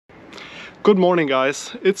Good morning,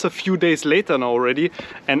 guys. It's a few days later now already,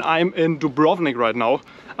 and I'm in Dubrovnik right now.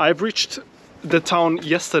 I've reached the town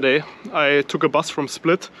yesterday. I took a bus from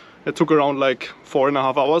Split. It took around like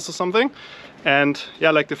 4.5 hours or something. And yeah,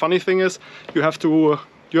 like the funny thing is, you have to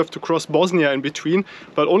cross Bosnia in between,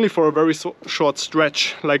 but only for a very short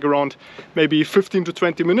stretch, like around maybe 15 to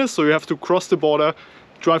 20 minutes. So you have to cross the border,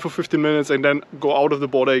 drive for 15 minutes, and then go out of the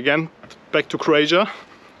border again, back to Croatia.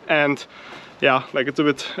 And yeah, like it's a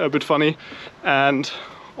bit funny. And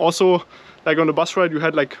also, like on the bus ride, you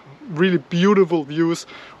had like really beautiful views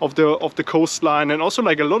of the coastline, and also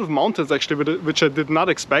like a lot of mountains actually, which I did not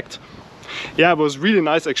expect. Yeah, it was really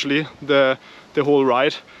nice actually, the whole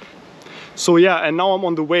ride. So yeah, and now I'm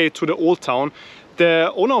on the way to the old town.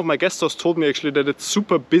 The owner of my guest house told me actually that it's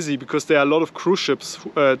super busy because there are a lot of cruise ships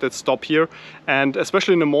that stop here, and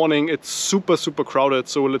especially in the morning it's super crowded.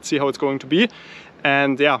 So let's see how it's going to be.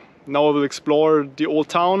 And yeah, now I will explore the old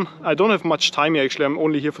town. I don't have much time here actually. I'm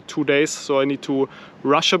only here for 2 days, so I need to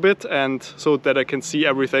rush a bit and so that I can see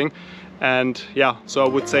everything. And yeah, so I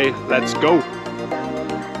would say let's go.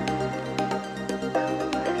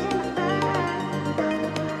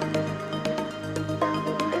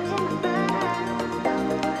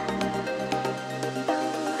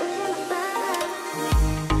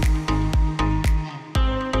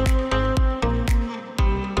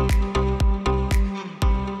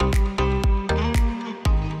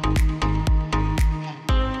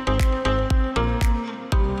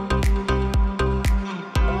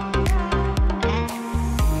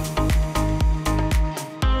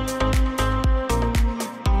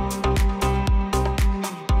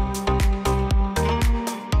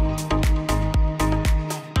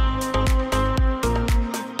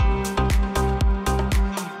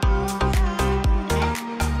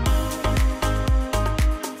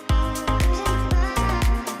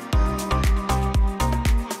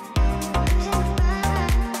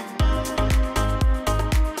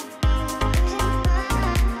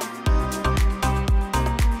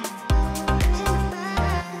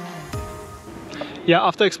 Yeah,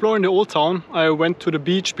 after exploring the old town, I went to the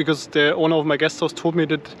beach because the owner of my guest house told me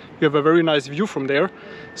that you have a very nice view from there.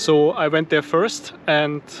 So I went there first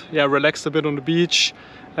and yeah, relaxed a bit on the beach,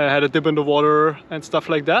 had a dip in the water and stuff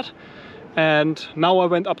like that. And now I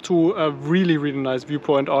went up to a really nice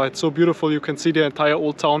viewpoint. Oh, it's so beautiful. You can see the entire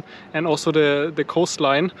old town and also the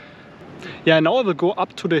coastline. Yeah, now I will go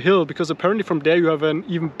up to the hill because apparently from there you have an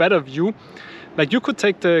even better view. Like you could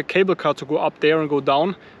take the cable car to go up there and go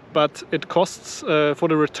down, but it costs, for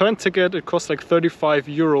the return ticket, it costs like 35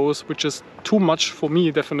 euros, which is too much for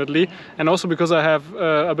me, definitely. And also because I have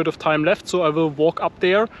a bit of time left, so I will walk up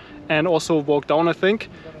there and also walk down, I think,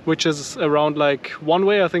 which is around like one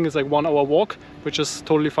way, I think it's like 1 hour walk, which is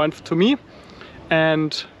totally fine to me.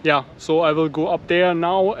 And yeah, so I will go up there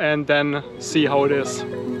now and then see how it is.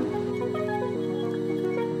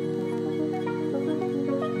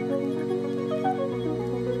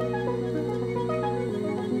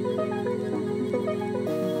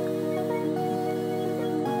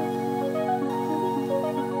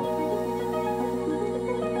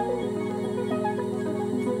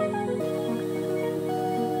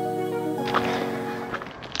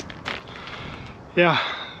 Yeah,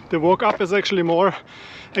 the walk up is actually more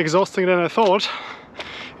exhausting than I thought.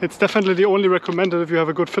 It's definitely only recommended if you have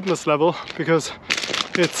a good fitness level, because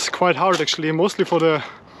it's quite hard actually, mostly for the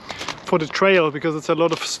trail, because it's a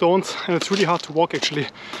lot of stones and it's really hard to walk actually.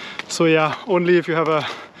 So yeah, only if you have a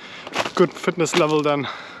good fitness level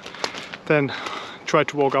then try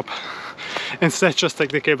to walk up. Instead just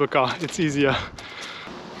take the cable car, it's easier.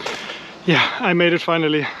 Yeah, I made it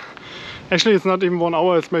finally. Actually, it's not even 1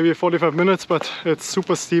 hour, it's maybe 45 minutes, but it's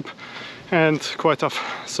super steep and quite tough.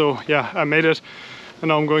 So yeah, I made it and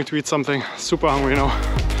now I'm going to eat something. Super hungry now.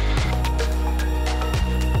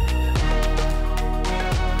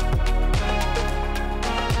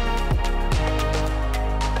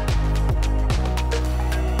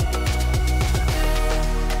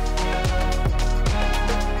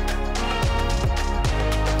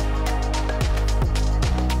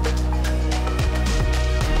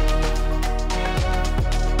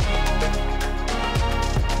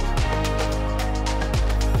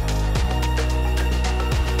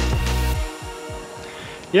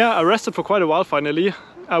 Yeah, I rested for quite a while finally.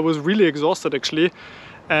 I was really exhausted actually,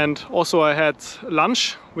 and also I had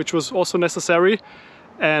lunch, which was also necessary.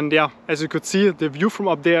 And yeah, as you could see, the view from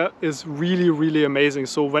up there is really amazing.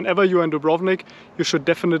 So whenever you're in Dubrovnik, you should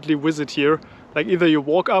definitely visit here. Like either you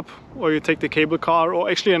walk up or you take the cable car, or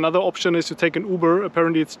actually another option is you take an Uber.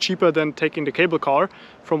 Apparently it's cheaper than taking the cable car,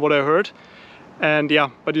 from what I heard. And yeah,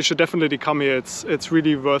 but you should definitely come here. It's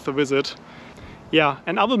really worth a visit. Yeah,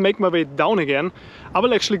 and I will make my way down again. I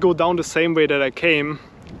will actually go down the same way that I came,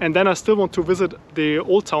 and then I still want to visit the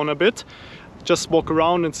old town a bit, just walk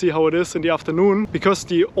around and see how it is in the afternoon, because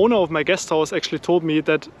the owner of my guest house actually told me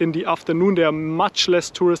that in the afternoon there are much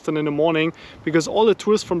less tourists than in the morning, because all the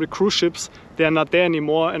tourists from the cruise ships, they are not there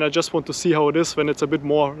anymore, and I just want to see how it is when it's a bit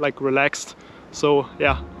more like relaxed. So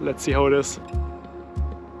yeah, let's see how it is.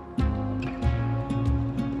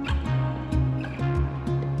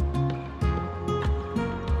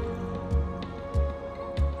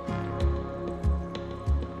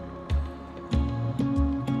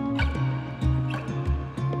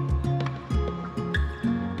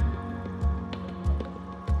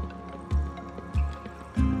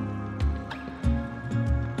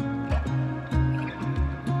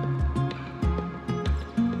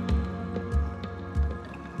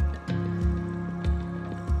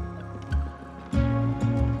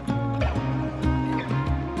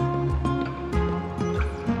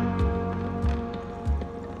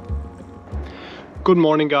 Good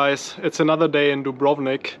morning guys, it's another day in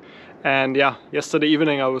Dubrovnik, and yeah, yesterday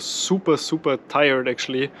evening I was super tired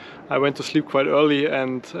actually. I went to sleep quite early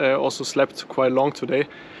and also slept quite long today,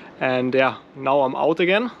 and yeah, now I'm out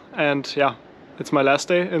again, and yeah, it's my last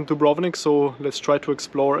day in Dubrovnik, so let's try to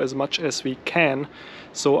explore as much as we can.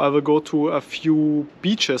 So I will go to a few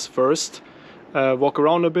beaches first, walk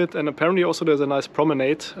around a bit, and apparently also there's a nice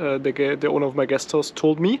promenade, the owner of my guest house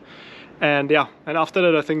told me. And yeah, and after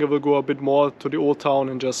that I think I will go a bit more to the old town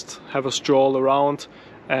and just have a stroll around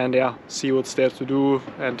and yeah, see what's there to do,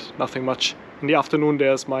 and nothing much. In the afternoon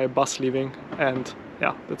there's my bus leaving, and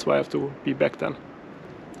yeah, that's why I have to be back then.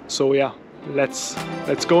 So yeah, let's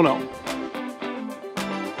go now.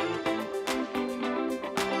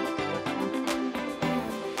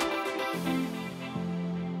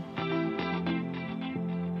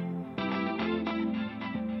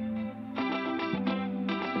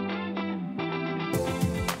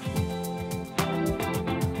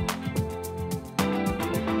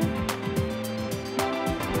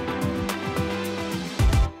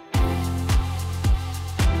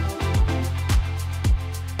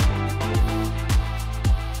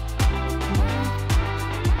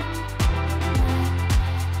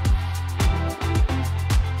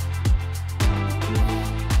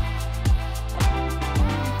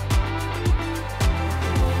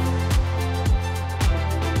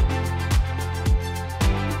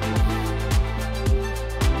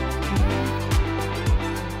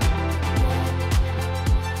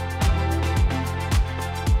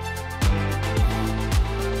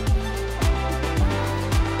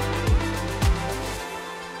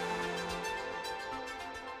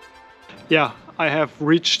 Yeah, I have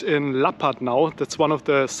reached in Lapad now. That's one of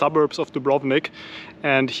the suburbs of Dubrovnik,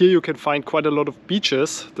 and here you can find quite a lot of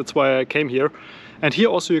beaches. That's why I came here. And here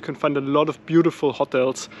also you can find a lot of beautiful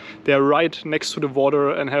hotels. They're right next to the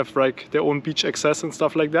water and have like their own beach access and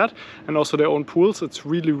stuff like that, and also their own pools. It's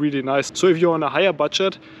really nice. So if you're on a higher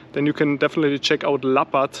budget, then you can definitely check out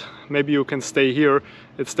Lapad. Maybe you can stay here.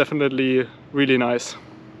 It's definitely really nice.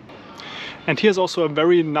 And here's also a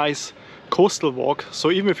very nice coastal walk, so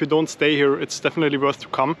even if you don't stay here, it's definitely worth to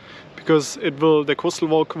come, because the coastal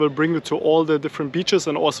walk will bring you to all the different beaches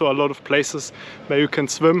and also a lot of places where you can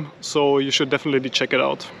swim, so you should definitely check it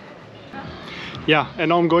out. Yeah, and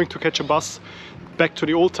now I'm going to catch a bus back to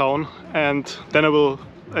the old town, and then I will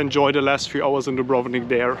enjoy the last few hours in Dubrovnik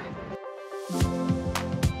there.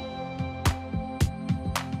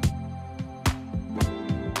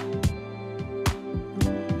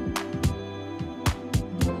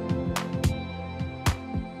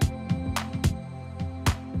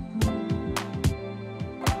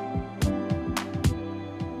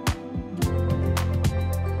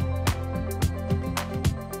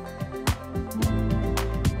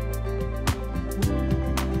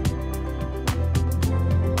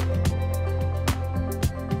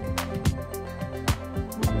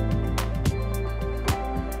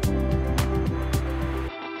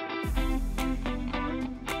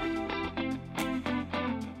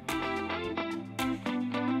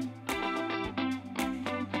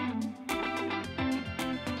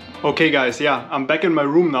 Okay guys, yeah, I'm back in my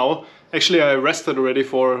room now. Actually I rested already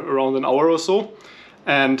for around an hour or so,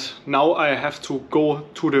 and now I have to go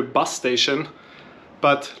to the bus station.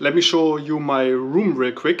 But let me show you my room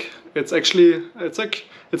real quick. It's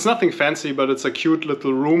nothing fancy, but it's a cute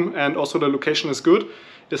little room, and also the location is good.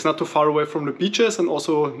 It's not too far away from the beaches and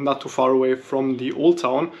also not too far away from the old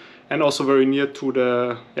town, and also very near to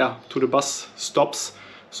the bus stops.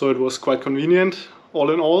 So it was quite convenient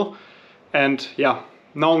all in all. And yeah,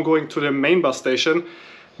 now I'm going to the main bus station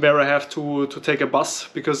where I have to take a bus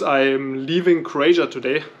because I'm leaving Croatia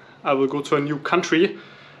today. I will go to a new country.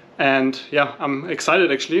 And yeah, I'm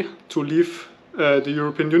excited actually to leave the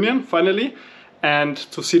European Union finally and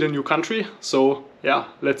to see the new country. So yeah,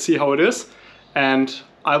 let's see how it is. And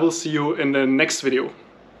I will see you in the next video.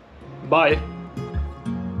 Bye.